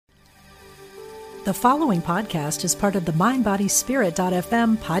The following podcast is part of the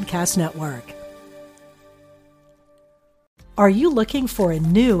MindBodySpirit.fm podcast network. Are you looking for a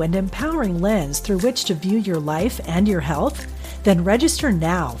new and empowering lens through which to view your life and your health? Then register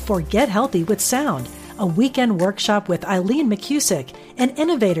now for Get Healthy with Sound, a weekend workshop with Eileen McCusick, an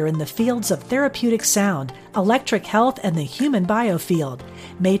innovator in the fields of therapeutic sound, electric health, and the human biofield.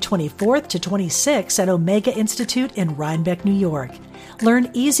 May 24th to 26th at Omega Institute in Rhinebeck, New York.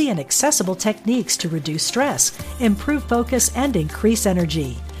 Learn easy and accessible techniques to reduce stress, improve focus, and increase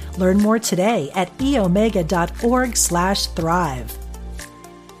energy. Learn more today at eomega.org/thrive.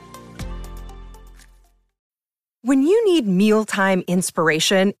 When you need mealtime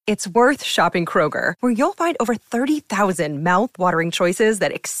inspiration, it's worth shopping Kroger, where you'll find over 30,000 mouth-watering choices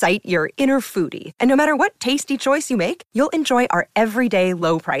that excite your inner foodie. And no matter what tasty choice you make, you'll enjoy our everyday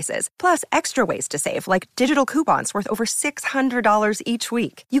low prices, plus extra ways to save, like digital coupons worth over $600 each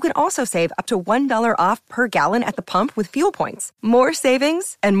week. You can also save up to $1 off per gallon at the pump with fuel points. More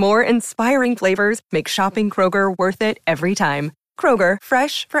savings and more inspiring flavors make shopping Kroger worth it every time. Kroger,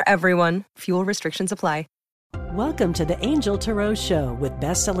 fresh for everyone. Fuel restrictions apply. Welcome to the Angel Tarot Show with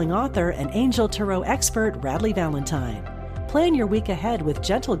best-selling author and Angel Tarot expert Radleigh Valentine. Plan your week ahead with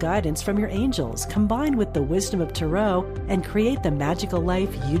gentle guidance from your angels, combined with the wisdom of Tarot, and create the magical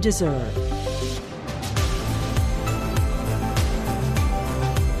life you deserve.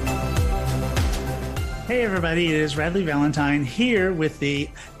 Hey everybody, it is Radleigh Valentine here with the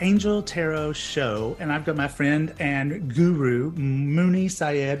Angel Tarot Show, and I've got my friend and guru, Mooney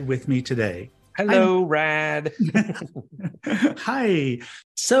Syed, with me today. Hello, Rad. Hi.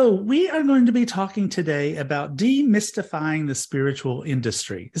 So we are going to be talking today about demystifying the spiritual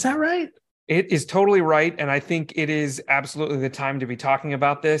industry. Is that right? It is totally right. And I think it is absolutely the time to be talking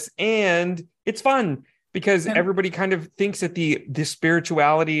about this. And it's fun because everybody kind of thinks that the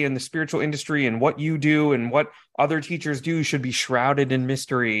spirituality and the spiritual industry and what you do and what other teachers do should be shrouded in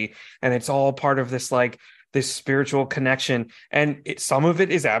mystery. And it's all part of this this spiritual connection. And some of it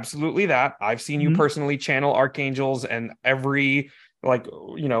is absolutely that. I've seen you personally channel archangels, and every, how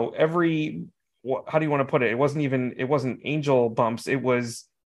do you want to put it? It wasn't angel bumps. It was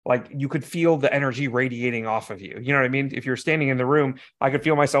like you could feel the energy radiating off of you. You know what I mean? If you're standing in the room, I could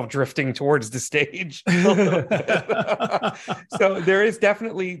feel myself drifting towards the stage. So there is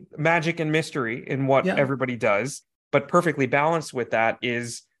definitely magic and mystery in what everybody does, but perfectly balanced with that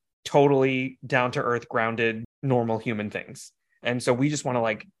is totally down to earth, grounded, normal human things. And so we just want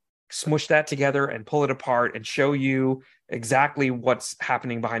to smush that together and pull it apart and show you exactly what's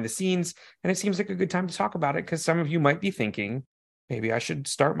happening behind the scenes. And it seems like a good time to talk about it because some of you might be thinking, maybe I should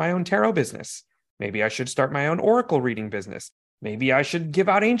start my own tarot business. Maybe I should start my own oracle reading business. Maybe I should give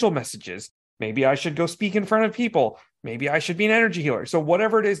out angel messages. Maybe I should go speak in front of people. Maybe I should be an energy healer. So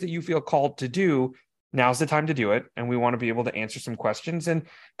whatever it is that you feel called to do, now's the time to do it. And we want to be able to answer some questions and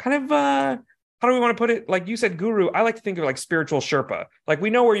kind of, how do we want to put it? Like you said, guru, I like to think of spiritual Sherpa. We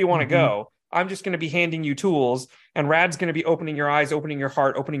know where you want to go. I'm just going to be handing you tools, and Rad's going to be opening your eyes, opening your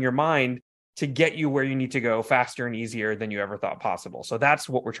heart, opening your mind to get you where you need to go faster and easier than you ever thought possible. So that's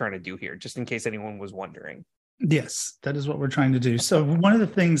what we're trying to do here, just in case anyone was wondering. Yes, that is what we're trying to do. So one of the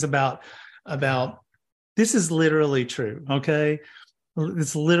things about this is literally true. Okay.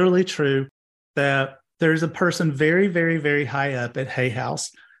 It's literally true that there's a person very, very, very high up at Hay House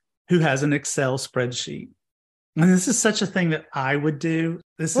who has an Excel spreadsheet. And this is such a thing that I would do.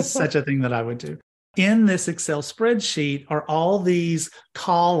 This is such a thing that I would do. In this Excel spreadsheet are all these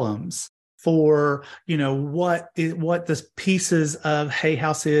columns for, what the pieces of Hay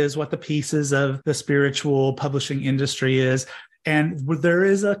House is, what the pieces of the spiritual publishing industry is. And there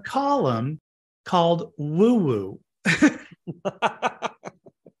is a column called woo-woo.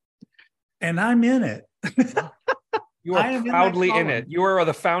 And I'm in it. You are proudly in it. You are one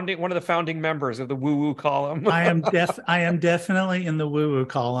of the founding members of the woo-woo column. I am definitely in the woo-woo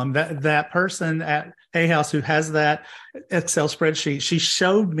column. That person at Hay House who has that Excel spreadsheet, she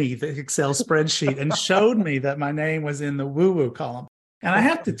showed me the Excel spreadsheet and showed me that my name was in the woo-woo column. And I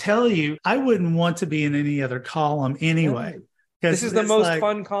have to tell you, I wouldn't want to be in any other column anyway. This is the most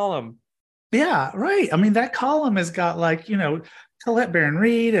fun column. Yeah, right. I mean, that column has got Colette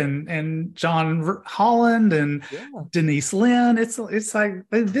Baron-Reed and John Holland and Denise Lynn. It's like,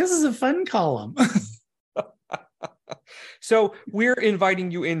 this is a fun column. So we're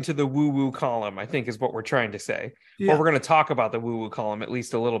inviting you into the woo-woo column, I think is what we're trying to say. Or we're going to talk about the woo-woo column at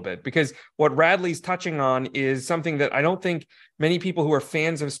least a little bit, because what Radleigh's touching on is something that I don't think many people who are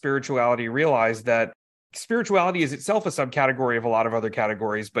fans of spirituality realize, that spirituality is itself a subcategory of a lot of other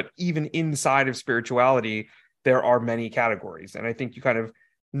categories, but even inside of spirituality, there are many categories. And I think you kind of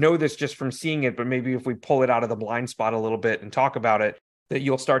know this just from seeing it, but maybe if we pull it out of the blind spot a little bit and talk about it, that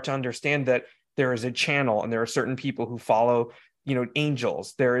you'll start to understand that there is a channel and there are certain people who follow,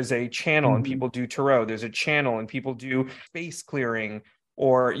 angels. There is a channel and people do tarot. There's a channel and people do space clearing,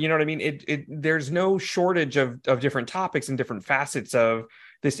 or, you know what I mean? There's no shortage of different topics and different facets of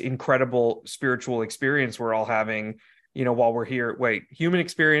this incredible spiritual experience we're all having, while we're here. Wait, human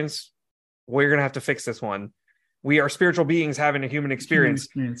experience, we're going to have to fix this one. We are spiritual beings having a human experience.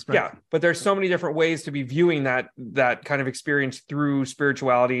 Right. Yeah. But there's so many different ways to be viewing that kind of experience through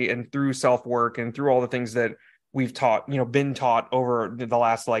spirituality and through self-work and through all the things that we've been taught over the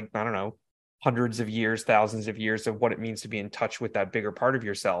last, hundreds of years, thousands of years of what it means to be in touch with that bigger part of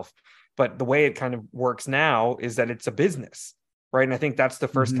yourself. But the way it kind of works now is that it's a business, right? And I think that's the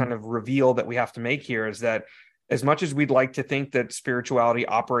first kind of reveal that we have to make here, is that as much as we'd like to think that spirituality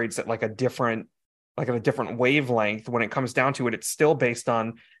operates at a different wavelength, when it comes down to it, it's still based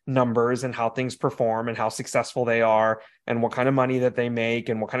on numbers and how things perform and how successful they are and what kind of money that they make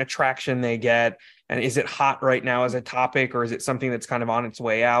and what kind of traction they get. And is it hot right now as a topic, or is it something that's kind of on its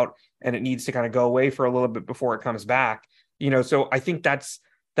way out and it needs to kind of go away for a little bit before it comes back? So I think that's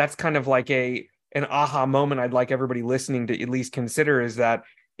kind of like an aha moment I'd like everybody listening to at least consider, is that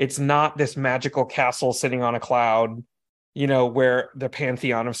it's not this magical castle sitting on a cloud, where the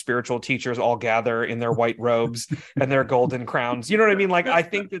pantheon of spiritual teachers all gather in their white robes and their golden crowns. You know what I mean? I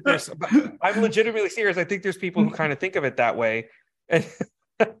think that I'm legitimately serious. I think there's people who kind of think of it that way.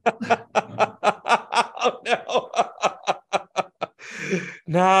 Oh, no.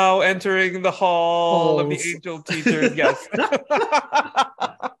 Now entering the hall of the angel teachers. Yes.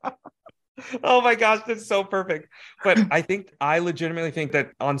 Oh my gosh, that's so perfect. But I legitimately think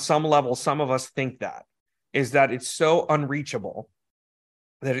that on some level, some of us think that it's so unreachable,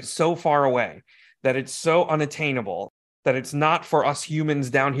 that it's so far away, that it's so unattainable, that it's not for us humans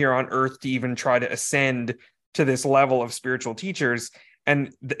down here on earth to even try to ascend to this level of spiritual teachers.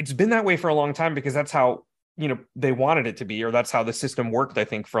 And it's been that way for a long time, because that's how, they wanted it to be, or that's how the system worked, I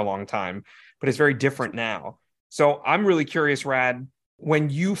think, for a long time. But it's very different now. So I'm really curious, Rad,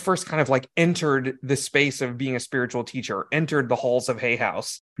 when you first kind of entered the space of being a spiritual teacher, entered the halls of Hay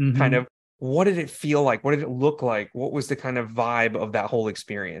House, kind of, what did it feel like? What did it look like? What was the kind of vibe of that whole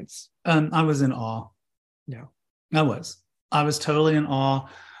experience? I was in awe. Yeah, I was totally in awe.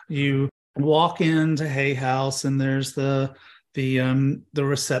 You walk into Hay House and there's the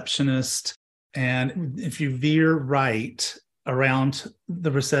receptionist, and if you veer right around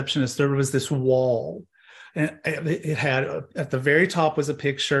the receptionist, there was this wall, and it had, at the very top was a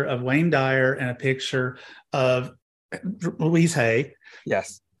picture of Wayne Dyer and a picture of Louise Hay.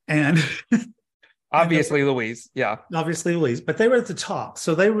 Yes. And obviously Louise. Yeah. Obviously Louise. But they were at the top.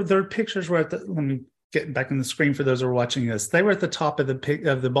 So their pictures were let me get back in the screen for those who are watching this. They were at the top of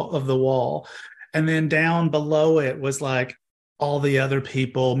the wall. And then down below it was all the other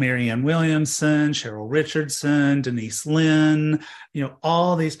people, Marianne Williamson, Cheryl Richardson, Denise Lynn,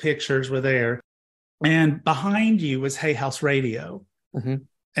 all these pictures were there. And behind you was Hay House Radio.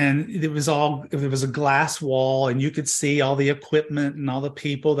 And it was a glass wall, and you could see all the equipment and all the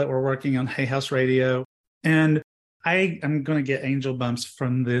people that were working on Hay House Radio. And I'm going to get angel bumps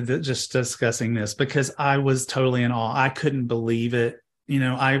from the just discussing this, because I was totally in awe. I couldn't believe it.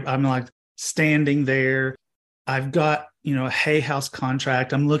 I'm standing there. I've got, a Hay House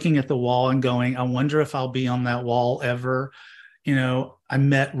contract. I'm looking at the wall and going, I wonder if I'll be on that wall ever. I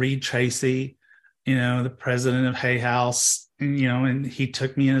met Reed Tracy, the president of Hay House. And he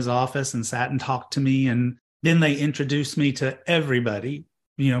took me in his office and sat and talked to me. And then they introduced me to everybody.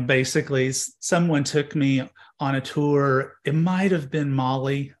 Basically someone took me on a tour. It might have been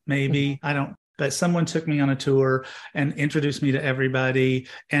Molly, maybe. But someone took me on a tour and introduced me to everybody.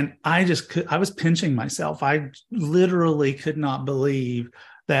 And I was pinching myself. I literally could not believe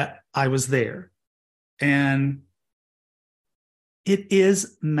that I was there. And it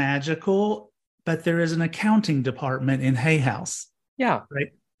is magical. But there is an accounting department in Hay House. Yeah.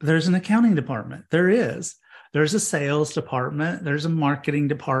 Right. There's an accounting department. There's a sales department. There's a marketing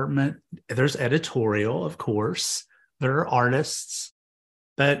department. There's editorial, of course. There are artists.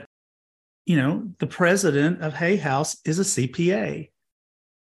 But, the president of Hay House is a CPA.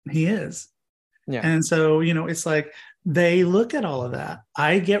 He is. Yeah. And so, it's they look at all of that.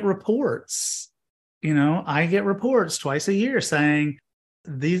 I get reports. I get reports twice a year saying,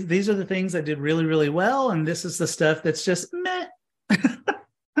 these are the things I did really, really well. And this is the stuff that's just meh.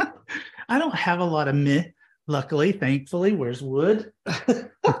 I don't have a lot of meh, luckily, thankfully. Where's Wood?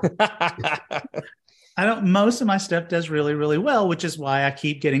 Most of my stuff does really, really well, which is why I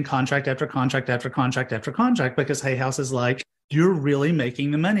keep getting contract after contract after contract after contract, because Hay House is you're really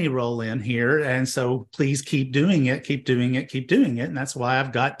making the money roll in here. And so please keep doing it, keep doing it, keep doing it. And that's why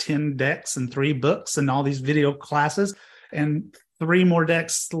I've got 10 decks and 3 books and all these video classes and 3 more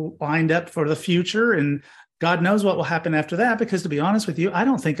decks lined up for the future. And God knows what will happen after that, because to be honest with you, I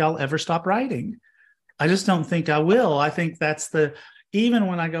don't think I'll ever stop writing. I just don't think I will. I think that's even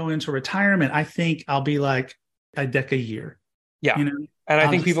when I go into retirement, I think I'll be like a deck a year. Yeah. You know? And I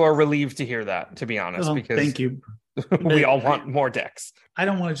think people are relieved to hear that, to be honest, because thank you. We all want more decks. I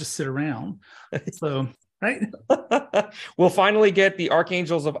don't want to just sit around. So, right. We'll finally get the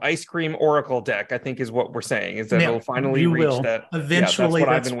Archangels of Ice Cream Oracle deck, I think is what we're saying, is that it'll finally reach that. Eventually. That's what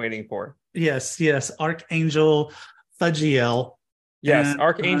I've been waiting for. Yes. Archangel Fudgiel. Yes.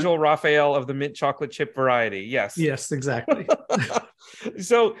 Archangel Raphael of the mint chocolate chip variety. Yes. Yes, exactly.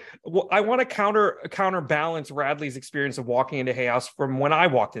 So I want to counterbalance Radley's experience of walking into Hay House from when I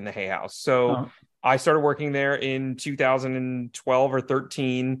walked into Hay House. So I started working there in 2012 or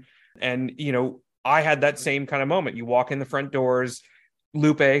 13. And, I had that same kind of moment. You walk in the front doors,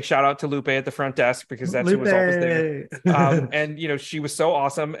 Lupe, shout out to Lupe at the front desk, because that's who was always there. And, she was so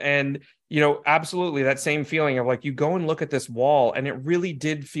awesome. And, absolutely that same feeling of like, you go and look at this wall, and it really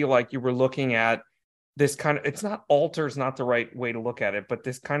did feel like you were looking at this kind of, it's not altar is not the right way to look at it, but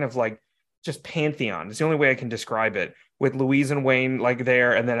this kind of like just pantheon. It's the only way I can describe it, with Louise and Wayne like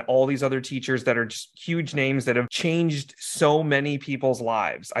there, and then all these other teachers that are just huge names that have changed so many people's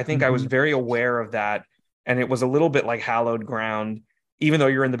lives. I think I was very aware of that, and it was a little bit like hallowed ground, even though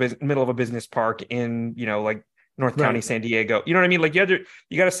you're in the middle of a business park in, like North County, San Diego. You know what I mean? Like you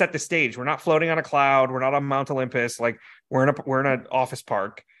got to set the stage. We're not floating on a cloud. We're not on Mount Olympus. Like we're in an office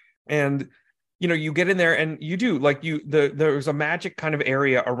park, and you get in there and you do like there was a magic kind of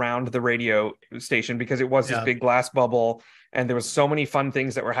area around the radio station, because it was this big glass bubble, and there was so many fun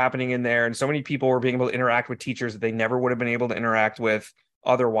things that were happening in there, and so many people were being able to interact with teachers that they never would have been able to interact with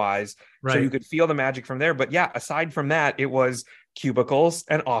otherwise. So you could feel the magic from there. But aside from that, it was cubicles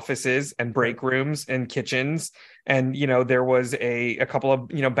and offices and break rooms and kitchens, and there was a couple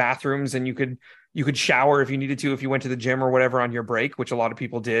of bathrooms, and you could shower if you needed to, if you went to the gym or whatever on your break, which a lot of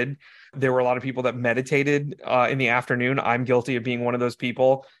people did. There were a lot of people that meditated in the afternoon. I'm guilty of being one of those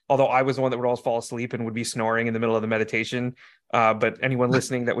people, although I was the one that would always fall asleep and would be snoring in the middle of the meditation. But anyone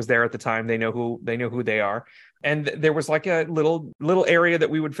listening that was there at the time, they know who they are. And there was like a little area that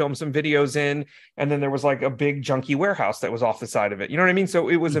we would film some videos in. And then there was like a big junky warehouse that was off the side of it. You know what I mean? So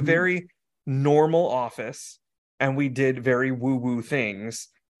it was a very normal office, and we did very woo-woo things.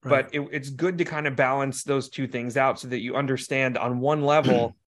 But it's good to kind of balance those two things out, so that you understand on one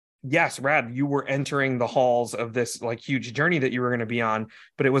level, yes, Rad, you were entering the halls of this like huge journey that you were going to be on,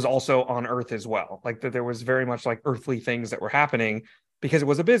 but it was also on Earth as well. Like that there was very much like earthly things that were happening, because it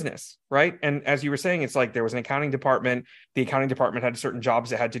was a business, right? And as you were saying, it's like there was an accounting department. The accounting department had certain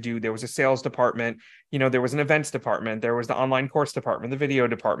jobs it had to do. There was a sales department. There was an events department. There was the online course department, the video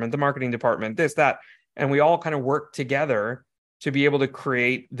department, the marketing department, this, that. And we all kind of worked together to be able to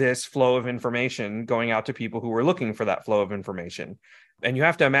create this flow of information going out to people who were looking for that flow of information. And you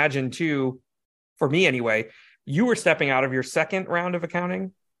have to imagine too, for me anyway, you were stepping out of your second round of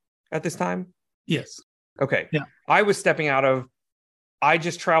accounting at this time? Yes. Okay. Yeah. I was stepping out of, I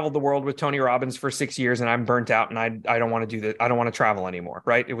just traveled the world with Tony Robbins for 6 years, and I'm burnt out, and I don't want to do that. I don't want to travel anymore.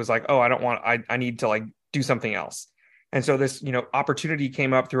 Right. It was like, I need to like do something else. And so this, opportunity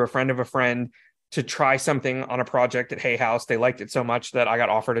came up through a friend of a friend to try something on a project at Hay House. They liked it so much that I got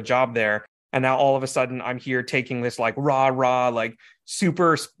offered a job there. And now all of a sudden I'm here taking this like raw, like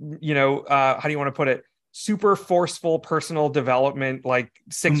super, how do you want to put it? Super forceful personal development, like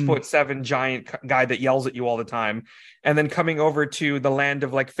 6'7" giant guy that yells at you all the time. And then coming over to the land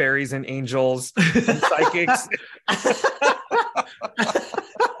of like fairies and angels and psychics.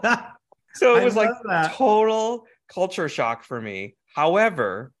 So it was like total culture shock for me.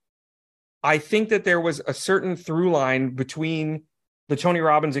 However, I think that there was a certain through line between the Tony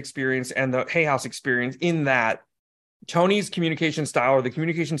Robbins experience and the Hay House experience, in that Tony's communication style, or the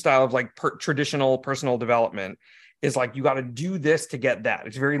communication style of like traditional personal development, is like, you got to do this to get that.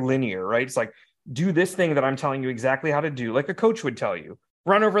 It's very linear, right? It's like, do this thing that I'm telling you exactly how to do, like a coach would tell you.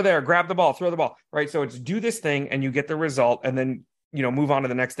 Run over there, grab the ball, throw the ball, right? So it's do this thing and you get the result, and then, move on to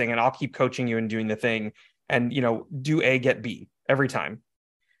the next thing, and I'll keep coaching you and doing the thing, and, do A, get B every time.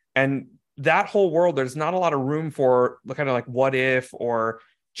 And that whole world, there's not a lot of room for kind of like what if or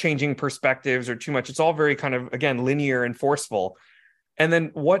changing perspectives or too much. It's all very kind of, again, linear and forceful. And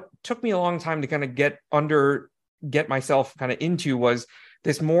then what took me a long time to kind of get myself kind of into was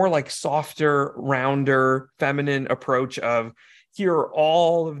this more like softer, rounder, feminine approach of, here are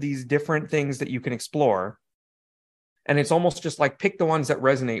all of these different things that you can explore. And it's almost just like pick the ones that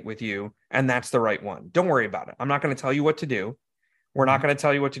resonate with you, and that's the right one. Don't worry about it. I'm not going to tell you what to do. We're not going to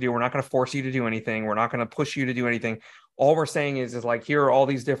tell you what to do. We're not going to force you to do anything. We're not going to push you to do anything. All we're saying is like, here are all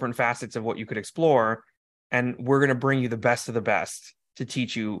these different facets of what you could explore, and we're going to bring you the best of the best to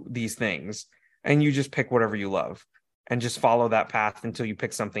teach you these things. And you just pick whatever you love and just follow that path until you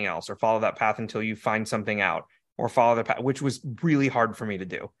pick something else, or follow that path until you find something out, or follow the path, which was really hard for me to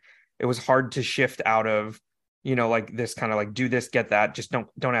do. It was hard to shift out of, like this kind of like, do this, get that, just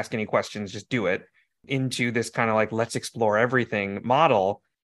don't ask any questions, just do it, into this kind of like, let's explore everything model.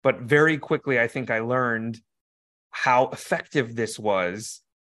 But very quickly, I think I learned how effective this was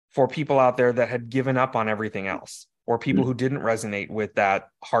for people out there that had given up on everything else, or people who didn't resonate with that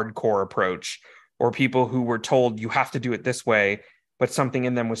hardcore approach, or people who were told you have to do it this way, but something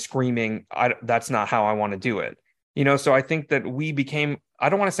in them was screaming, that's not how I want to do it. So I think that we became, I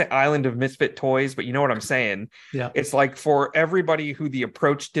don't want to say island of misfit toys, but you know what I'm saying? Yeah. It's like for everybody who the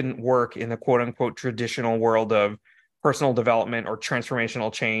approach didn't work in the quote unquote traditional world of personal development or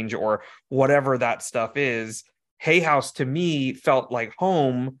transformational change or whatever that stuff is, Hay House to me felt like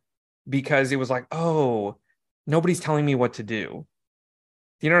home, because it was like, oh, nobody's telling me what to do.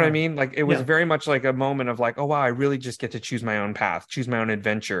 You know what I mean? Like it was very much like a moment of like, oh, wow, I really just get to choose my own path, choose my own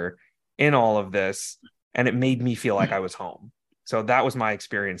adventure in all of this. And it made me feel like I was home. So that was my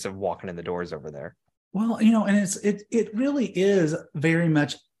experience of walking in the doors over there. Well, and it really is very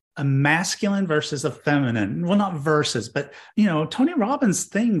much a masculine versus a feminine. Well, not versus, but Tony Robbins'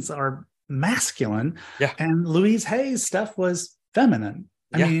 things are masculine. Yeah. And Louise Hay's stuff was feminine.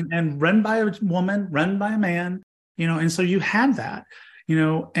 I mean, and run by a woman, run by a man, and so you had that,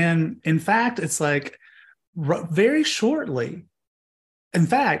 and in fact, it's like very shortly. In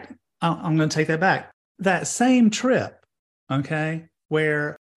fact, I'm going to take that back. That same trip, okay,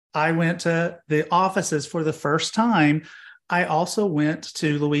 where I went to the offices for the first time, I also went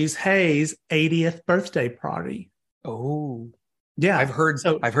to Louise Hay's 80th birthday party. Oh, yeah. I've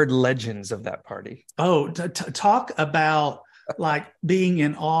heard legends of that party. Oh, talk about like being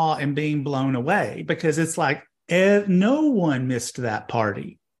in awe and being blown away, because it's like no one missed that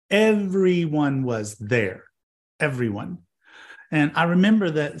party. Everyone was there. Everyone. And I remember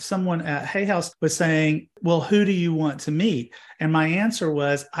that someone at Hay House was saying, well, who do you want to meet? And my answer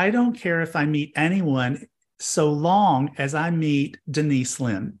was, I don't care if I meet anyone so long as I meet Denise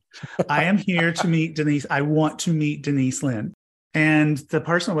Linn. I am here to meet Denise. I want to meet Denise Linn. And the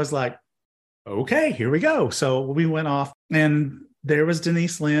person was like, okay, here we go. So we went off, and there was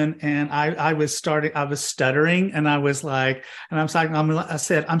Denise Linn, and I was stuttering, and I was like, I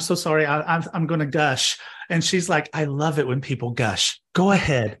said, I'm so sorry, I'm going to gush. And she's like, I love it when people gush. Go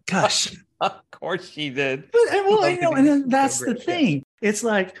ahead, gush. Of course she did. And that's the thing. It's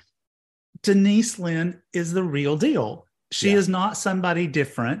like Denise Linn is the real deal. She is not somebody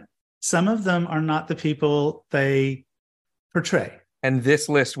different. Some of them are not the people they portray. And this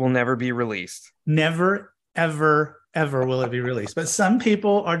list will never be released. Never, ever, ever will it be released. But some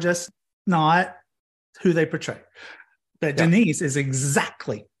people are just not who they portray. But Denise is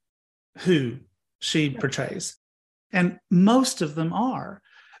exactly who she portrays. And most of them are.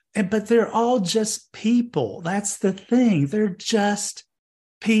 But they're all just people. That's the thing. They're just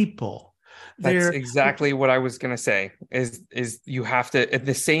people. That's exactly what I was going to say, is you have to, at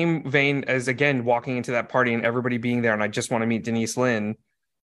the same vein as, again, walking into that party and everybody being there, and I just want to meet Denise Linn,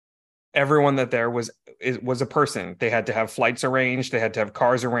 everyone that there was a person. They had to have flights arranged. They had to have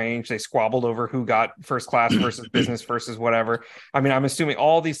cars arranged. They squabbled over who got first class versus business versus whatever. I mean, I'm assuming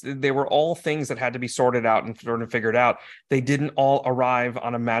all these, they were all things that had to be sorted out and sort of figured out. They didn't all arrive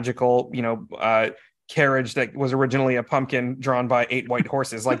on a magical, carriage that was originally a pumpkin drawn by 8 white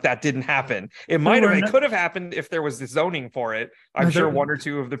horses. Like that didn't happen. It could have happened if there was the zoning for it. I'm sure 1 or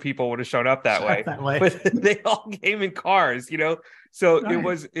 2 of the people would have showed up that way. But they all came in cars, So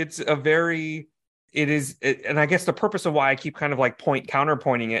right. And I guess the purpose of why I keep kind of like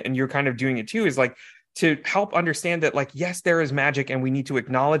counterpointing it, and you're kind of doing it too, is like to help understand that, like, yes, there is magic, and we need to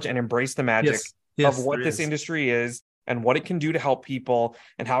acknowledge and embrace the magic of what this industry is, and what it can do to help people,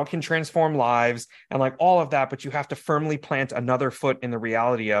 and how it can transform lives, and like all of that. But you have to firmly plant another foot in the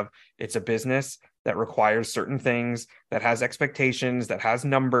reality of it's a business that requires certain things, that has expectations, that has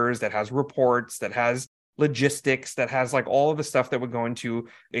numbers, that has reports, that has logistics, that has like all of the stuff that would go into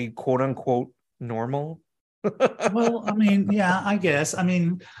a quote unquote normal. Well, I mean, yeah, I guess. I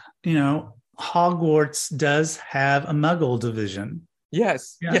mean, Hogwarts does have a Muggle division.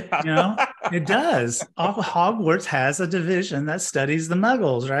 Yes. Yeah. It does. Hogwarts has a division that studies the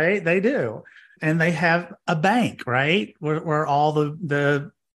Muggles, right? They do. And they have a bank, right? Where all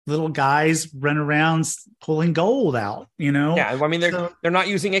the little guys run around pulling gold out, Yeah, I mean, they're not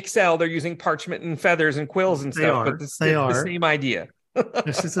using Excel, they're using parchment and feathers and quills and stuff, but it's the same idea.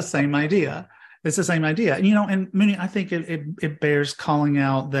 This is the same idea. It's the same idea. And Mooney, I think it bears calling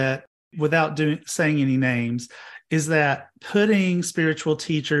out that without saying any names, is that putting spiritual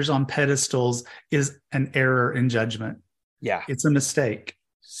teachers on pedestals is an error in judgment. Yeah. It's a mistake.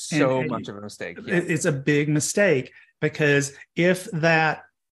 So much of a mistake. Yeah. It's a big mistake, because if that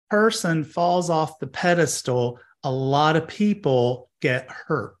person falls off the pedestal, a lot of people get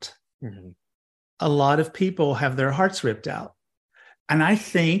hurt. Mm-hmm. A lot of people have their hearts ripped out. And I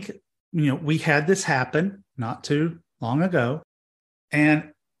think, we had this happen not too long ago.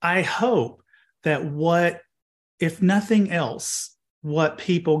 And I hope that if nothing else, what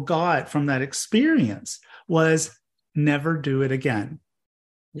people got from that experience was never do it again.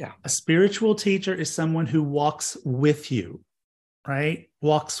 Yeah. A spiritual teacher is someone who walks with you, right?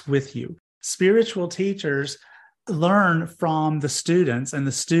 Walks with you. Spiritual teachers learn from the students, and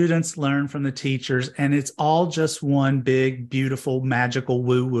the students learn from the teachers, and it's all just one big, beautiful, magical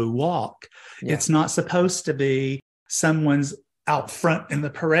woo-woo walk. Yeah. It's not supposed to be someone's out front in the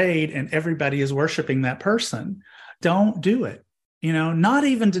parade and everybody is worshiping that person. Don't do it. Not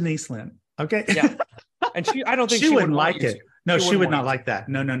even Denise Lynn. Okay. Yeah. And I don't think she wouldn't like it. No, she would not like that.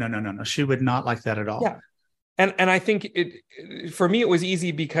 No. She would not like that at all. Yeah. And I think for me, it was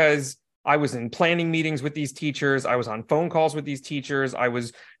easy because I was in planning meetings with these teachers. I was on phone calls with these teachers. I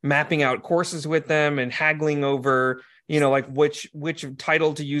was mapping out courses with them and haggling over, like which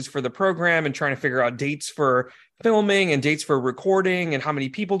title to use for the program, and trying to figure out dates for filming and dates for recording and how many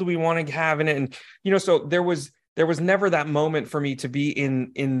people do we want to have in it. And, so there was never that moment for me to be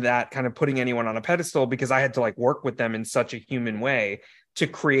in that kind of putting anyone on a pedestal, because I had to work with them in such a human way to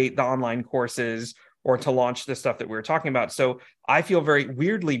create the online courses or to launch the stuff that we were talking about. So I feel very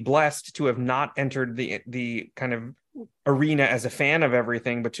weirdly blessed to have not entered the kind of arena as a fan of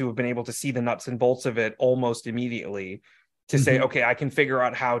everything, but to have been able to see the nuts and bolts of it almost immediately, to say, okay, I can figure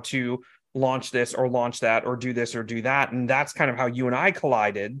out how to launch this or launch that or do this or do that. And that's kind of how you and I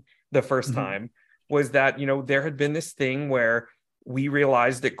collided the first time, was that, there had been this thing where we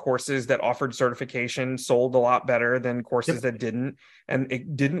realized that courses that offered certification sold a lot better than courses that didn't. And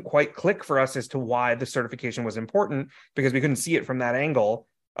it didn't quite click for us as to why the certification was important, because we couldn't see it from that angle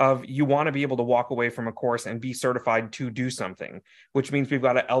of, you want to be able to walk away from a course and be certified to do something, which means we've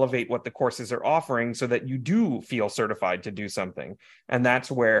got to elevate what the courses are offering so that you do feel certified to do something. And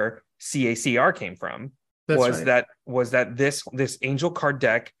that's where CACR came from. Was that this angel card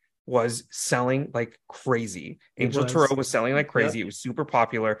deck was selling like crazy. Angel Tarot was selling like crazy. Yep. It was super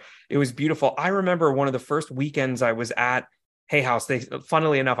popular. It was beautiful. I remember one of the first weekends I was at Hay House.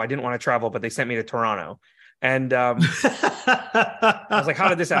 Funnily enough, I didn't want to travel, but they sent me to Toronto. And I was like, how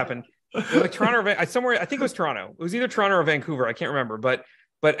did this happen? It was like Toronto or somewhere. I think it was Toronto. It was either Toronto or Vancouver. I can't remember. But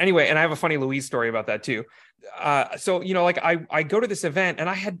anyway, and I have a funny Louise story about that too. So, I go to this event and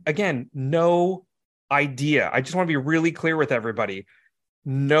I had, again, no idea. I just want to be really clear with everybody.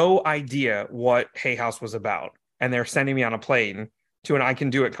 No idea what Hay House was about. And they're sending me on a plane to an I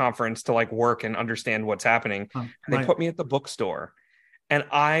Can Do It conference to work and understand what's happening. And they put me at the bookstore. And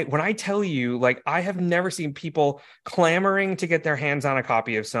when I tell you, I have never seen people clamoring to get their hands on a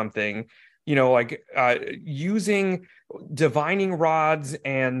copy of something, using divining rods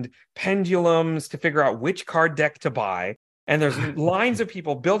and pendulums to figure out which card deck to buy. And there's lines of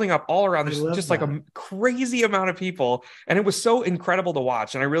people building up all around. There's just a crazy amount of people. And it was so incredible to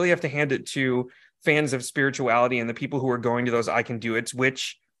watch. And I really have to hand it to fans of spirituality and the people who are going to those I Can Do It's,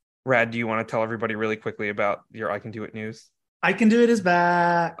 which, Rad, do you want to tell everybody really quickly about your I Can Do It news? I Can Do It is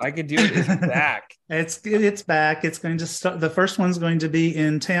back. I Can Do It is back. It's back. It's going to start. The first one's going to be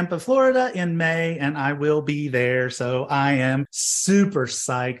in Tampa, Florida in May, and I will be there. So I am super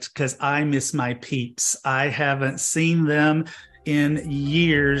psyched because I miss my peeps. I haven't seen them in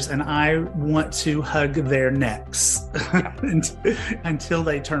years, and I want to hug their necks until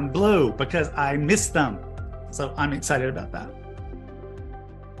they turn blue because I miss them. So I'm excited about that.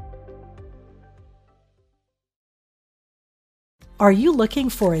 Are you looking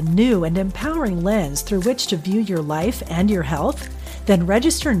for a new and empowering lens through which to view your life and your health? Then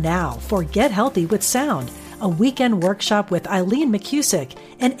register now for Get Healthy with Sound, a weekend workshop with Eileen McCusick,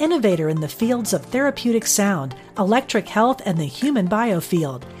 an innovator in the fields of therapeutic sound, electric health, and the human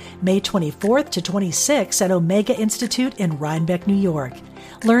biofield. May 24th to 26th at Omega Institute in Rhinebeck, New York.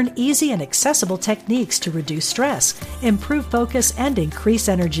 Learn easy and accessible techniques to reduce stress, improve focus, and increase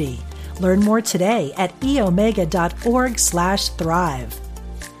energy. Learn more today at eomega.org/thrive.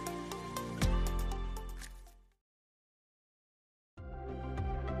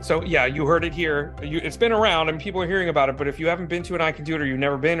 So yeah, you heard it here. It's been around and people are hearing about it, but if you haven't been to an I Can Do It, or you've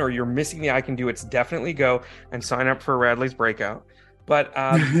never been, or you're missing the I Can Do It's, definitely go and sign up for Radley's breakout. But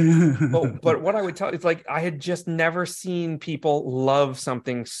but what I would tell, it's like I had just never seen people love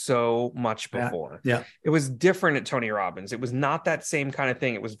something so much before. Yeah. It was different at Tony Robbins. It was not that same kind of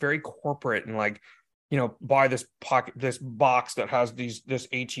thing. It was very corporate and like, buy this box that has this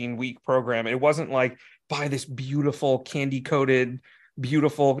 18-week program. It wasn't like buy this beautiful candy-coated,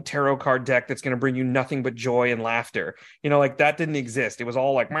 beautiful tarot card deck that's going to bring you nothing but joy and laughter. Like that didn't exist. It was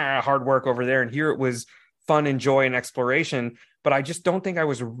all like hard work over there. And here it was fun and joy and exploration. But I just don't think I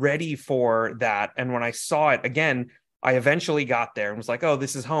was ready for that. And when I saw it again, I eventually got there and was like, oh,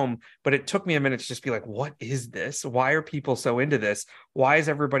 this is home. But it took me a minute to just be like, what is this? Why are people so into this? Why is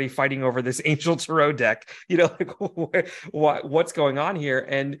everybody fighting over this Angel Tarot deck? Like what's going on here?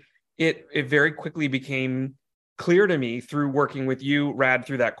 And it very quickly became clear to me through working with you, Rad,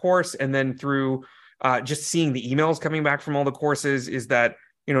 through that course. And then through just seeing the emails coming back from all the courses is that,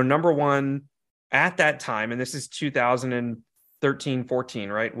 number one, at that time, and this is 2013, 14,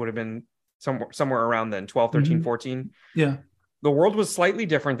 right? Would have been somewhere around then, 12, 13, 14. Yeah. The world was slightly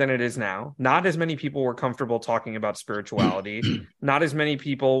different than it is now. Not as many people were comfortable talking about spirituality. Not as many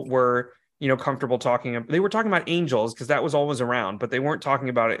people were, comfortable talking. They were talking about angels because that was always around, but they weren't talking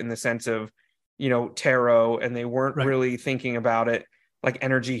about it in the sense of, tarot, and they weren't really thinking about it like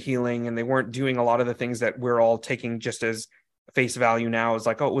energy healing, and they weren't doing a lot of the things that we're all taking just as face value now. Is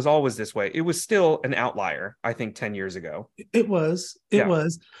like, oh, it was always this way. It was still an outlier, I think, 10 years ago. It was.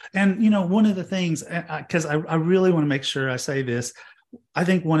 And, one of the things, because I really want to make sure I say this, I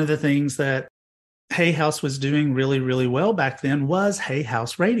think one of the things that Hay House was doing really, really well back then was Hay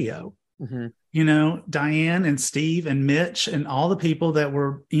House Radio. Mm-hmm. Diane and Steve and Mitch and all the people that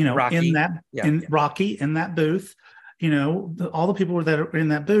were, Rocky. Rocky in that booth, all the people that are in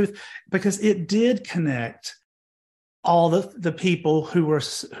that booth, because it did connect all the people who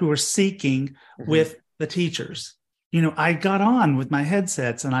were seeking with the teachers. I got on with my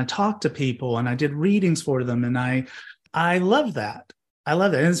headsets and I talked to people and I did readings for them. And I love that. I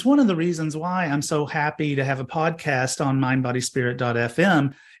love that. And it's one of the reasons why I'm so happy to have a podcast on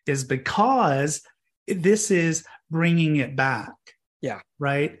mindbodyspirit.fm is because this is bringing it back. Yeah.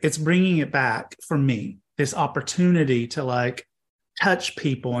 Right. It's bringing it back for me, this opportunity to like touch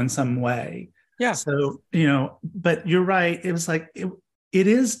people in some way. Yeah. So, but you're right. It was like, it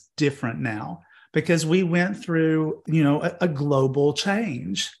is different now because we went through, a global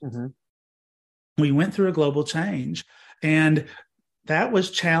change. Mm-hmm. We went through a global change, and that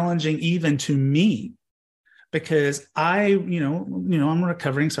was challenging even to me because I'm a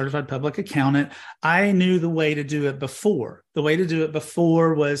recovering certified public accountant. I knew the way to do it before. The way to do it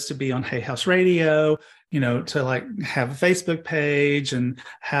before was to be on Hay House Radio, to like have a Facebook page and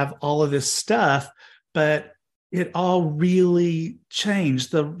have all of this stuff. But it all really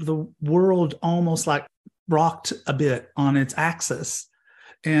changed. The world almost like rocked a bit on its axis.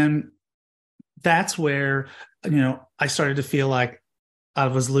 And that's where, I started to feel like I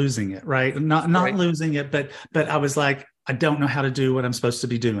was losing it, right? Not losing it, but I was like, I don't know how to do what I'm supposed to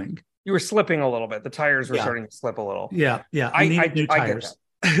be doing. You were slipping a little bit. The tires were starting to slip a little. Yeah. I need new tires.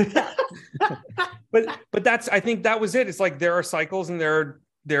 But I think that was it. It's like there are cycles and there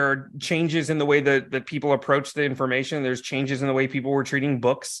are changes in the way that people approach the information. There's changes in the way people were treating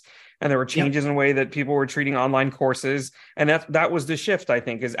books, and there were changes in the way that people were treating online courses. And that was the shift, I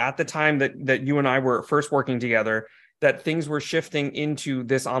think, is at the time that you and I were first working together, that things were shifting into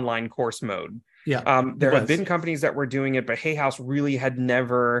this online course mode. Yeah. There have been companies that were doing it, but Hay House really had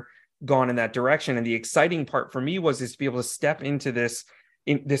never gone in that direction. And the exciting part for me was to be able to step into this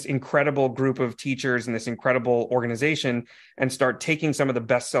incredible group of teachers and this incredible organization and start taking some of the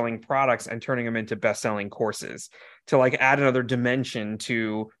best-selling products and turning them into best-selling courses, to like add another dimension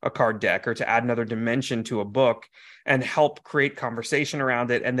to a card deck or to add another dimension to a book and help create conversation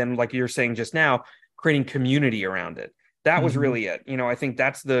around it. And then, like you're saying just now, creating community around it. That was really it. I think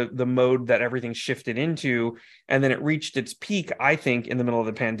that's the mode that everything shifted into. And then it reached its peak, I think, in the middle of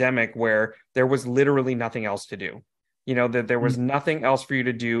the pandemic, where there was literally nothing else to do. That there was nothing else for you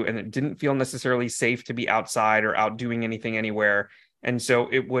to do, and it didn't feel necessarily safe to be outside or out doing anything anywhere. And so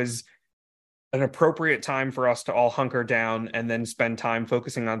it was an appropriate time for us to all hunker down and then spend time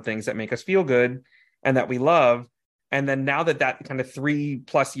focusing on things that make us feel good and that we love. And then now that kind of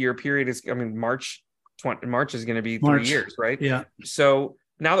 3+ year period is, March is going to be 3 years, right? Yeah. So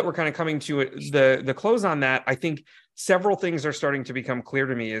now that we're kind of coming to the close on that, I think several things are starting to become clear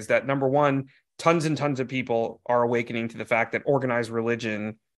to me. Is that number one, tons and tons of people are awakening to the fact that organized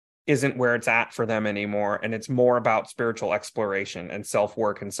religion isn't where it's at for them anymore. And it's more about spiritual exploration and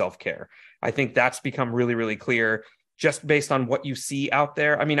self-work and self-care. I think that's become really, really clear just based on what you see out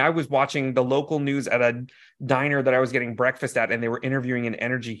there. I mean, I was watching the local news at a diner that I was getting breakfast at, and they were interviewing an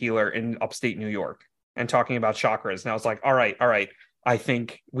energy healer in upstate New York and talking about chakras. And I was like, all right. I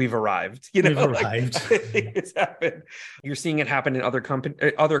think we've arrived. We've arrived. It's happened. You're seeing it happen in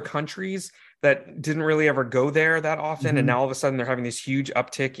other countries that didn't really ever go there that often. Mm-hmm. And now all of a sudden they're having this huge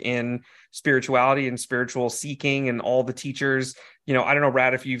uptick in spirituality and spiritual seeking, and all the teachers, I don't know,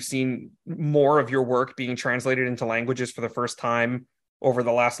 Rad, if you've seen more of your work being translated into languages for the first time over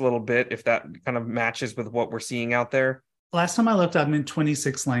the last little bit, if that kind of matches with what we're seeing out there. Last time I looked, I'm in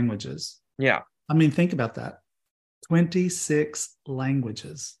 26 languages. Yeah. I mean, think about that. 26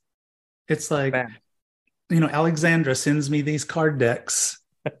 languages. It's like, Alexandra sends me these card decks.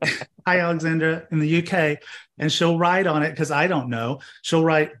 Hi, Alexandra, in the UK. And she'll write on it, because I don't know. She'll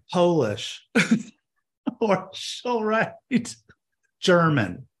write Polish or she'll write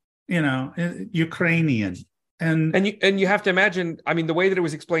German, Ukrainian. And you have to imagine, I mean, the way that it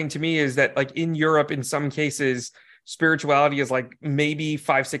was explained to me is that, like, in Europe, in some cases, spirituality is like maybe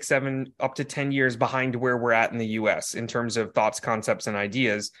 5, 6, 7, up to 10 years behind where we're at in the US in terms of thoughts, concepts, and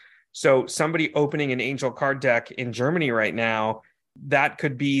ideas. So somebody opening an angel card deck in Germany right now, that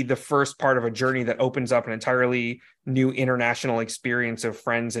could be the first part of a journey that opens up an entirely new international experience of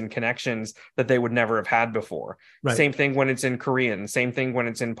friends and connections that they would never have had before. Right. Same thing when it's in Korean, same thing when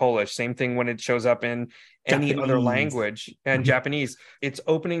it's in Polish, same thing when it shows up in any other language, and Japanese. It's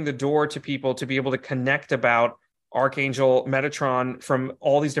opening the door to people to be able to connect about Archangel Metatron from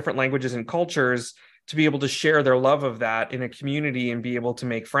all these different languages and cultures, to be able to share their love of that in a community and be able to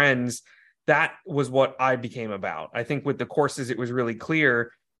make friends. That was what I became about. I think with the courses, it was really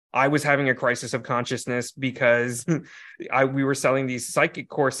clear I was having a crisis of consciousness because we were selling these psychic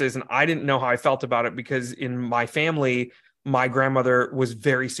courses, and I didn't know how I felt about it, because in my family, my grandmother was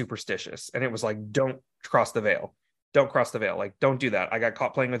very superstitious, and it was like, don't cross the veil. Don't cross the veil. Like, don't do that. I got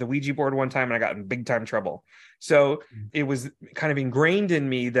caught playing with a Ouija board one time, and I got in big time trouble. So it was kind of ingrained in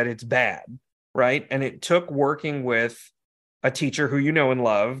me that it's bad, right? And it took working with a teacher who you know and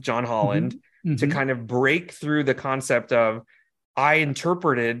love, John Holland, to kind of break through the concept of, I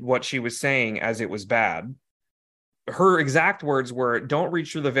interpreted what she was saying as it was bad. Her exact words were, don't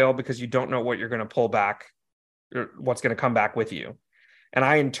reach through the veil because you don't know what you're going to pull back, or what's going to come back with you. And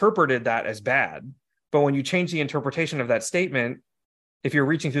I interpreted that as bad. But when you change the interpretation of that statement, if you're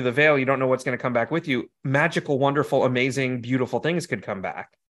reaching through the veil, you don't know what's going to come back with you. Magical, wonderful, amazing, beautiful things could come back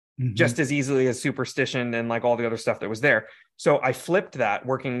just as easily as superstition and like all the other stuff that was there. So I flipped that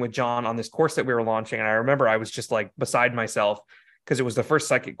working with John on this course that we were launching. And I remember I was just like beside myself, because it was the first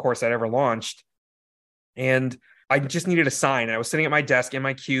psychic course I'd ever launched. And I just needed a sign. I was sitting at my desk in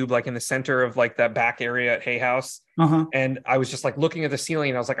my cube, like in the center of like that back area at Hay House. And I was just like looking at the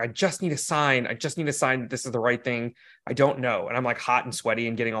ceiling, and I was like, I just need a sign. I just need a sign that this is the right thing. I don't know. And I'm like hot and sweaty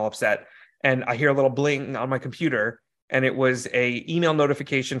and getting all upset. And I hear a little bling on my computer, and it was a email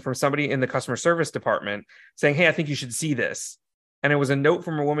notification from somebody in the customer service department saying, hey, I think you should see this. And it was a note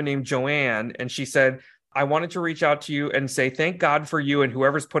from a woman named Joanne. And she said, I wanted to reach out to you and say, thank God for you and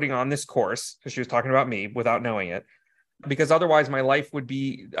whoever's putting on this course, because she was talking about me without knowing it, because otherwise my life would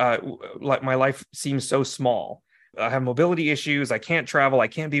be like, my life seems so small. I have mobility issues. I can't travel. I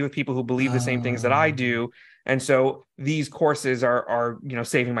can't be with people who believe the same things that I do. And so these courses are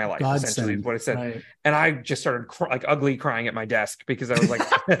saving my life, essentially is what it said. Right. And I just started like ugly crying at my desk, because I was like,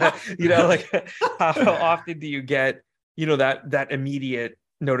 like how often do you get, that immediate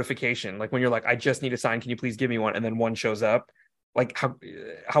notification? Like when you're like, I just need a sign. Can you please give me one? And then one shows up. Like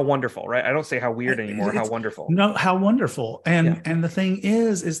how wonderful, right? I don't say how weird anymore. How wonderful. No, how wonderful. And the thing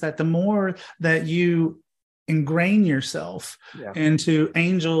is that the more that you ingrain yourself into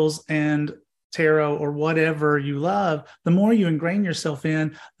angels and tarot or whatever you love, the more you ingrain yourself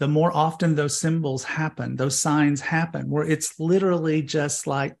in, the more often those symbols happen, those signs happen, where it's literally just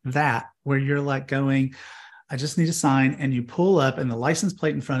like that, where you're like going, I just need a sign, and you pull up and the license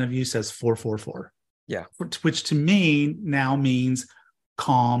plate in front of you says 444. Yeah. Which to me now means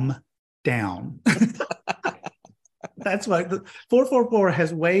calm down. That's why the 444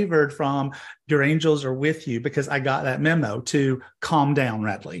 has wavered from your angels are with you, because I got that memo, to calm down,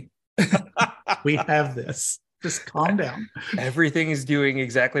 Radley. We have this. Just calm down. Everything is doing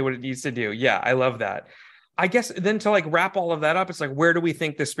exactly what it needs to do. Yeah, I love that. I guess then to like wrap all of that up, it's like, where do we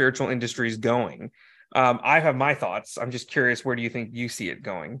think the spiritual industry is going? I have my thoughts. I'm just curious, where do you think you see it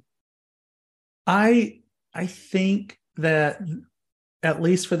going? I think that at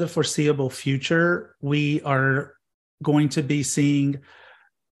least for the foreseeable future, we are going to be seeing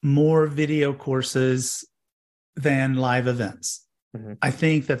more video courses than live events. Mm-hmm. I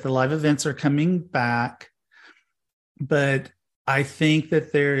think that the live events are coming back, but I think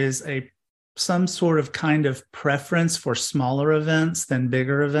that there is some sort of kind of preference for smaller events than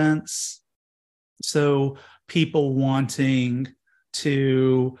bigger events. So people wanting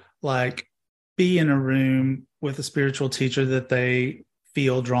to like be in a room with a spiritual teacher that they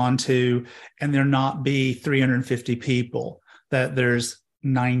feel drawn to, and there not be 350 people, that there's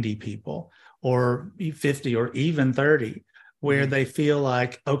 90 people or 50 or even 30, where they feel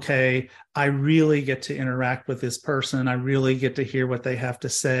like, okay, I really get to interact with this person. I really get to hear what they have to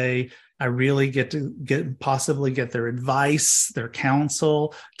say. I really get to possibly get their advice, their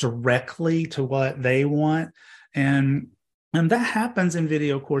counsel directly to what they want. And that happens in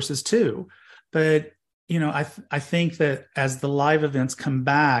video courses too. But, I think that as the live events come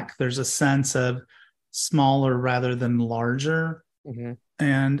back, there's a sense of smaller rather than larger. Mm-hmm.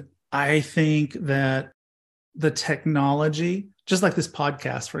 And I think that the technology, just like this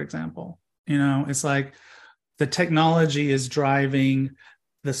podcast, for example, it's like the technology is driving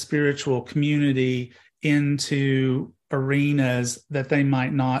the spiritual community into arenas that they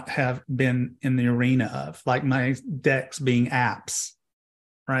might not have been in the arena of, like my decks being apps,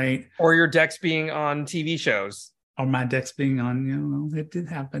 right? Or your decks being on TV shows. Or my decks being on, it did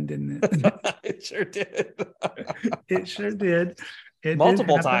happen, didn't it? It sure did. It sure did. It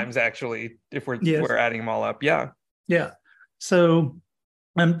multiple times, actually, if we're adding them all up. Yeah. Yeah. So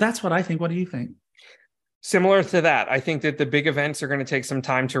that's what I think. What do you think? Similar to that, I think that the big events are going to take some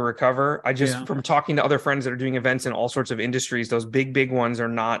time to recover. From talking to other friends that are doing events in all sorts of industries, those big ones are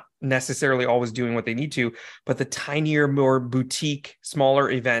not necessarily always doing what they need to, but the tinier, more boutique, smaller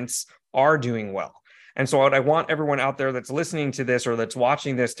events are doing well. And so what I want everyone out there that's listening to this or that's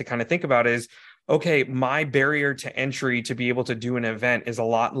watching this to kind of think about is, okay, my barrier to entry to be able to do an event is a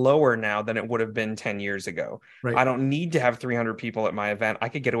lot lower now than it would have been 10 years ago. Right. I don't need to have 300 people at my event. I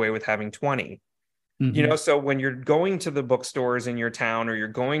could get away with having 20. Mm-hmm. So when you're going to the bookstores in your town, or you're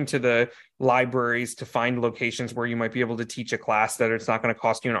going to the libraries to find locations where you might be able to teach a class that it's not going to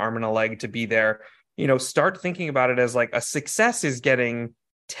cost you an arm and a leg to be there, start thinking about it as like a success is getting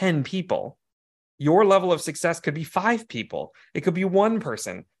 10 people. Your level of success could be 5 people. It could be 1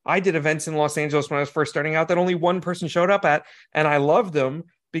 person. I did events in Los Angeles when I was first starting out that only 1 person showed up at, and I loved them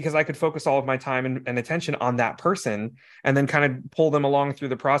because I could focus all of my time and attention on that person, and then kind of pull them along through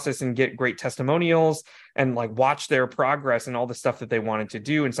the process and get great testimonials and like watch their progress and all the stuff that they wanted to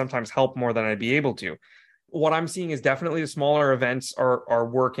do, and sometimes help more than I'd be able to. What I'm seeing is definitely the smaller events are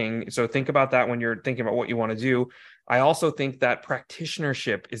working. So think about that when you're thinking about what you want to do. I also think that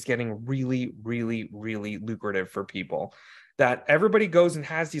practitionership is getting really, really, really lucrative for people. That everybody goes and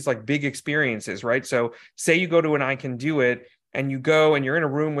has these like big experiences, right? So say you go to an I Can Do It, and you go and you're in a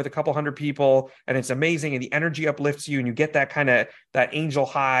room with a couple hundred people, and it's amazing, and the energy uplifts you, and you get that kind of that angel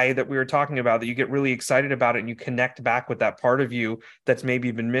high that we were talking about, that you get really excited about it, and you connect back with that part of you that's maybe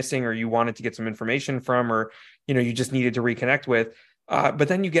been missing, or you wanted to get some information from, or you just needed to reconnect with. But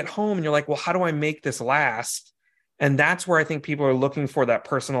then you get home and you're like, well, how do I make this last? And that's where I think people are looking for that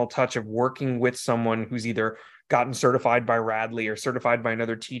personal touch of working with someone who's either gotten certified by Radley or certified by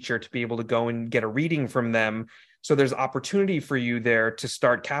another teacher to be able to go and get a reading from them. So there's opportunity for you there to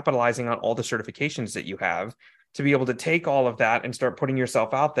start capitalizing on all the certifications that you have, to be able to take all of that and start putting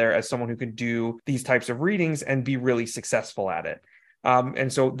yourself out there as someone who can do these types of readings and be really successful at it.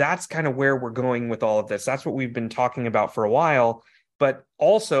 And so that's kind of where we're going with all of this. That's what we've been talking about for a while. But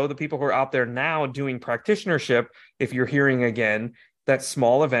also the people who are out there now doing practitionership, if you're hearing again, that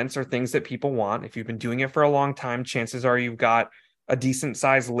small events are things that people want. If you've been doing it for a long time, chances are you've got a decent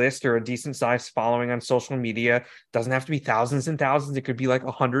sized list or a decent sized following on social media. It doesn't have to be thousands and thousands. It could be like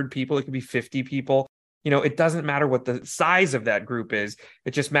 100 people. It could be 50 people. It doesn't matter what the size of that group is.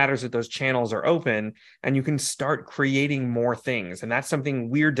 It just matters that those channels are open and you can start creating more things. And that's something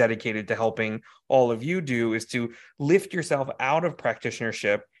we're dedicated to helping all of you do, is to lift yourself out of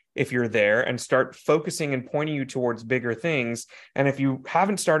practitionership if you're there and start focusing and pointing you towards bigger things. And if you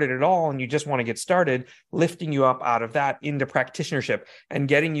haven't started at all and you just want to get started, lifting you up out of that into practitionership and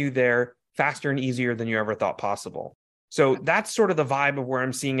getting you there faster and easier than you ever thought possible. So that's sort of the vibe of where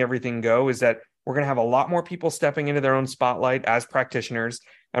I'm seeing everything go, is that we're going to have a lot more people stepping into their own spotlight as practitioners.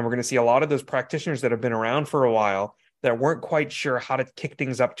 And we're going to see a lot of those practitioners that have been around for a while that weren't quite sure how to kick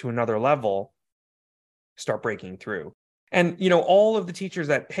things up to another level start breaking through. And, all of the teachers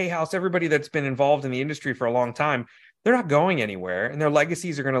at Hay House, everybody that's been involved in the industry for a long time, they're not going anywhere, and their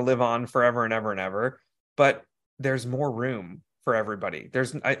legacies are going to live on forever and ever and ever. But there's more room for everybody.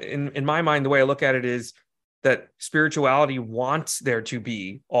 In my mind, the way I look at it is, that spirituality wants there to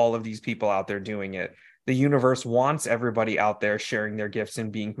be all of these people out there doing it. The universe wants everybody out there sharing their gifts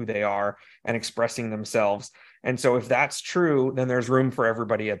and being who they are and expressing themselves. And so if that's true, then there's room for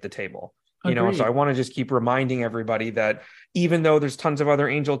everybody at the table. You know, so I want to just keep reminding everybody that even though there's tons of other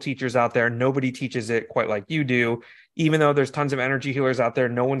angel teachers out there, nobody teaches it quite like you do. Even though there's tons of energy healers out there,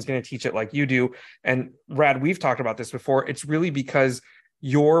 no one's going to teach it like you do. And Rad, we've talked about this before. It's really because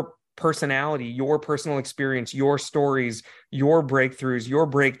your personality, your personal experience, your stories, your breakthroughs, your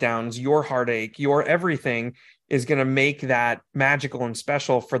breakdowns, your heartache, your everything is going to make that magical and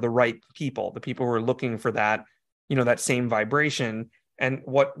special for the right people, the people who are looking for that, you know, that same vibration. And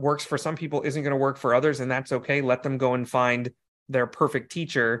what works for some people isn't going to work for others, and that's okay. Let them go and find their perfect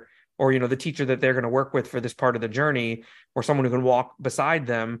teacher, or, you know, the teacher that they're going to work with for this part of the journey, or someone who can walk beside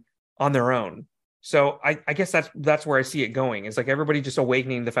them on their own. So I guess that's where I see it going. It's like everybody just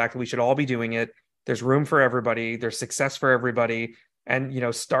awakening the fact that we should all be doing it. There's room for everybody. There's success for everybody. And, you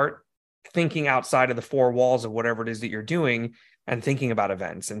know, start thinking outside of the four walls of whatever it is that you're doing, and thinking about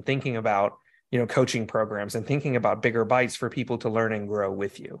events and thinking about, you know, coaching programs and thinking about bigger bites for people to learn and grow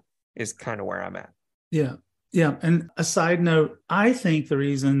with you is kind of where I'm at. Yeah. Yeah. And a side note, I think the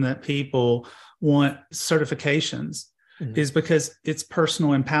reason that people want certifications is because it's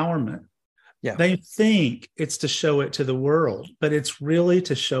personal empowerment. Yeah. They think it's to show it to the world, but it's really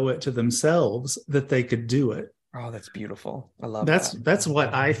to show it to themselves that they could do it. Oh, that's beautiful. I love that. That's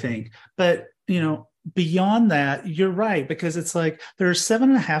what I think. But, you know, beyond that, you're right, because it's like there are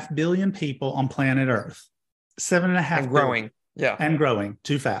 7.5 billion people on planet Earth. 7.5 and growing. Billion. Yeah. And growing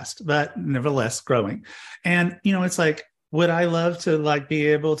too fast, but nevertheless growing. And, you know, it's like, would I love to like be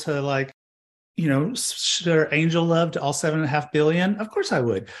able to like, you know, share angel love to all 7.5 billion? Of course I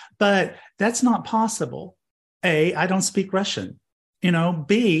would, but that's not possible. A, I don't speak Russian. You know,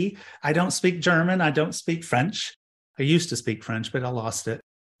 B, I don't speak German. I don't speak French. I used to speak French, but I lost it.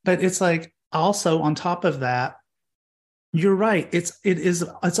 But it's like, also on top of that, you're right.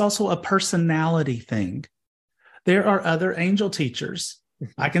 It's also a personality thing. There are other angel teachers.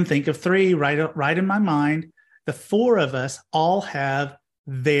 I can think of 3 right in my mind. The 4 of us all have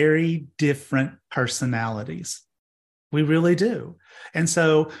very different personalities. We really do. And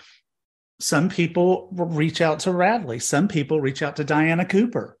so some people reach out to Radley. Some people reach out to Diana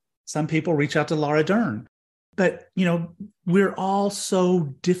Cooper. Some people reach out to Laura Dern. But, you know, we're all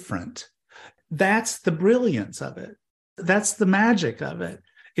so different. That's the brilliance of it. That's the magic of it,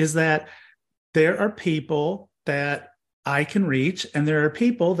 is that there are people that I can reach, and there are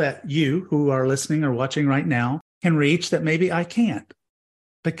people that you who are listening or watching right now can reach that maybe I can't.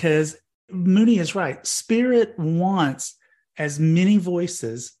 Because Mooney is right. Spirit wants as many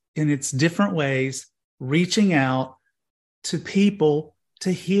voices in its different ways, reaching out to people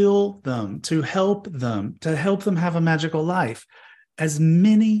to heal them, to help them have a magical life. As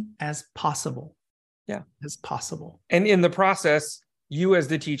many as possible. Yeah. As possible. And in the process, you as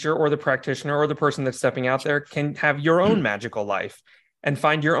the teacher or the practitioner or the person that's stepping out there can have your own magical life and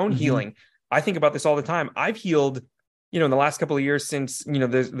find your own healing. I think about this all the time. I've healed, you know, in the last couple of years since, you know,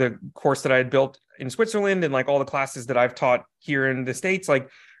 the course that I had built in Switzerland and like all the classes that I've taught here in the States, like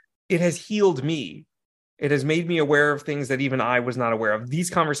it has healed me. It has made me aware of things that even I was not aware of.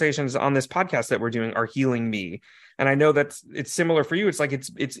 These conversations on this podcast that we're doing are healing me. And I know that it's similar for you. It's like it's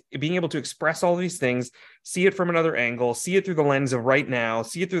being able to express all these things, see it from another angle, see it through the lens of right now,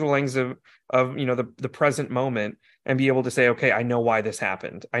 see it through the lens of you know, the present moment, and be able to say, okay, I know why this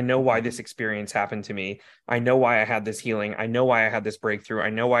happened. I know why this experience happened to me. I know why I had this healing. I know why I had this breakthrough.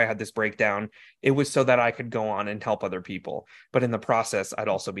 I know why I had this breakdown. It was so that I could go on and help other people. But in the process, I'd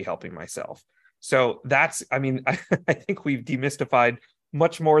also be helping myself. So that's, I mean, I think we've demystified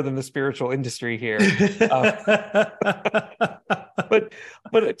much more than the spiritual industry here.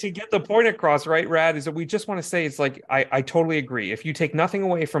 But to get the point across, right, Rad, is that we just want to say, it's like, I totally agree. If you take nothing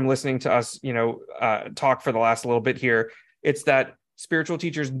away from listening to us, you know, talk for the last little bit here, it's that spiritual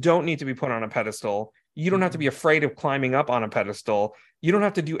teachers don't need to be put on a pedestal. You don't have to be afraid of climbing up on a pedestal. You don't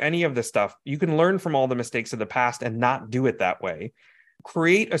have to do any of this stuff. You can learn from all the mistakes of the past and not do it that way.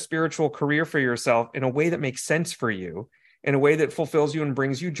 Create a spiritual career for yourself in a way that makes sense for you, in a way that fulfills you and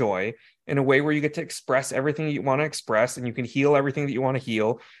brings you joy, in a way where you get to express everything you want to express, and you can heal everything that you want to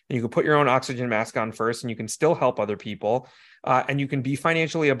heal, and you can put your own oxygen mask on first, and you can still help other people, and you can be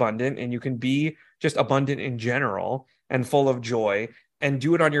financially abundant, and you can be just abundant in general and full of joy, and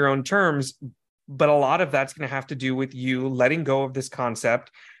do it on your own terms. But a lot of that's going to have to do with you letting go of this concept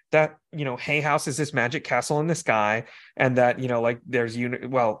that, you know, Hay House is this magic castle in the sky, and that, you know, like there's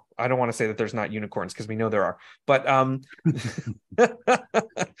well, I don't want to say that there's not unicorns, because we know there are, but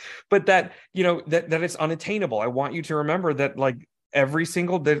but that, that it's unattainable. I want you to remember that, like, every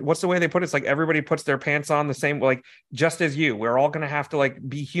single, what's the way they put it? It's like everybody puts their pants on the same, like, just as you, we're all going to have to, like,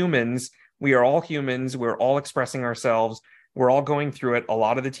 be humans. We are all humans. We're all expressing ourselves. We're all going through it. A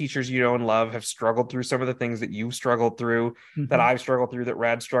lot of the teachers you know and love have struggled through some of the things that you've struggled through, that I've struggled through, that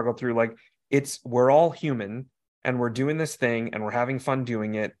Rad struggled through. Like, we're all human, and we're doing this thing, and we're having fun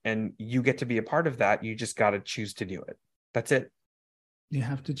doing it. And you get to be a part of that. You just got to choose to do it. That's it. You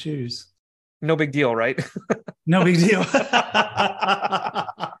have to choose. No big deal, right? No big deal.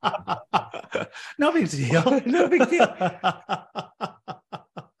 No big deal. No big deal.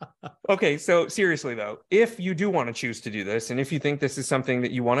 Okay, so seriously though, if you do want to choose to do this, and if you think this is something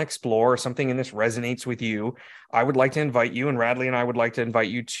that you want to explore, or something in this resonates with you, I would like to invite you, and Radley and I would like to invite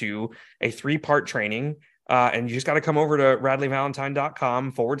you to a 3-part training. And you just got to come over to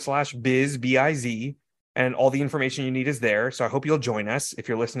radleyvalentine.com/biz, B-I-Z, and all the information you need is there. So I hope you'll join us. If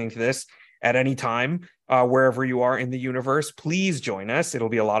you're listening to this at any time, wherever you are in the universe, please join us. It'll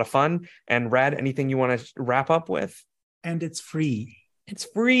be a lot of fun. And Rad, anything you want to wrap up with? And it's free. It's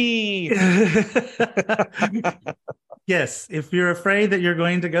free. Yes. If you're afraid that you're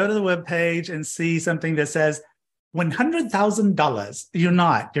going to go to the webpage and see something that says $100,000, you're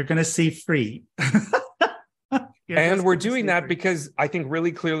not. You're going to see free. And we're doing that because I think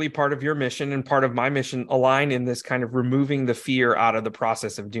really clearly part of your mission and part of my mission align in this kind of removing the fear out of the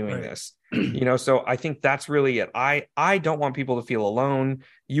process of doing this. So I think that's really it. I don't want people to feel alone.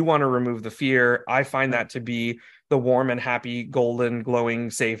 You want to remove the fear. I find that to be the warm and happy, golden, glowing,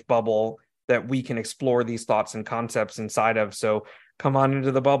 safe bubble that we can explore these thoughts and concepts inside of. So come on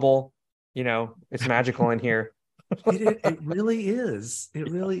into the bubble. It's magical in here. It really is. It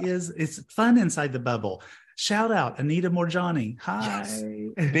really is. It's fun inside the bubble. Shout out, Anita Morjani. Hi. Yes.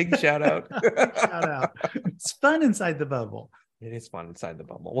 Big shout out. Shout out. It's fun inside the bubble. It is fun inside the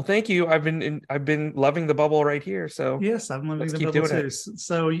bubble. Well, thank you. I've been loving the bubble right here. So yes, I'm loving the bubble too.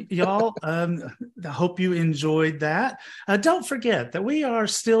 So y'all, I hope you enjoyed that. Don't forget that we are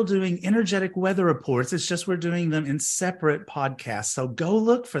still doing energetic weather reports. It's just we're doing them in separate podcasts. So go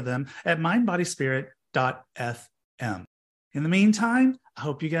look for them at mindbodyspirit.fm. In the meantime, I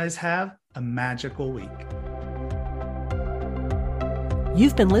hope you guys have a magical week.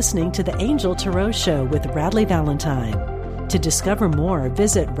 You've been listening to the Angel Tarot Show with Radley Valentine. To discover more,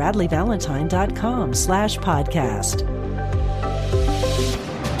 visit radleyvalentine.com/podcast.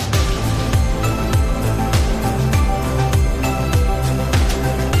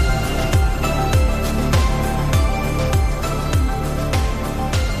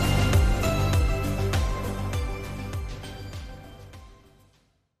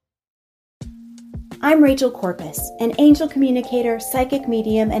 I'm Rachel Corpus, an angel communicator, psychic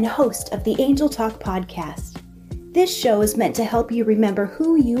medium, and host of the Angel Talk podcast. This show is meant to help you remember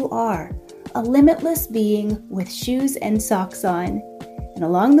who you are, a limitless being with shoes and socks on. And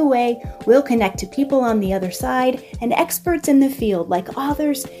along the way, we'll connect to people on the other side and experts in the field like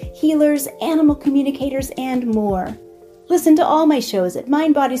authors, healers, animal communicators, and more. Listen to all my shows at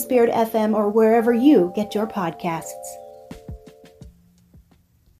Mind Body Spirit FM or wherever you get your podcasts.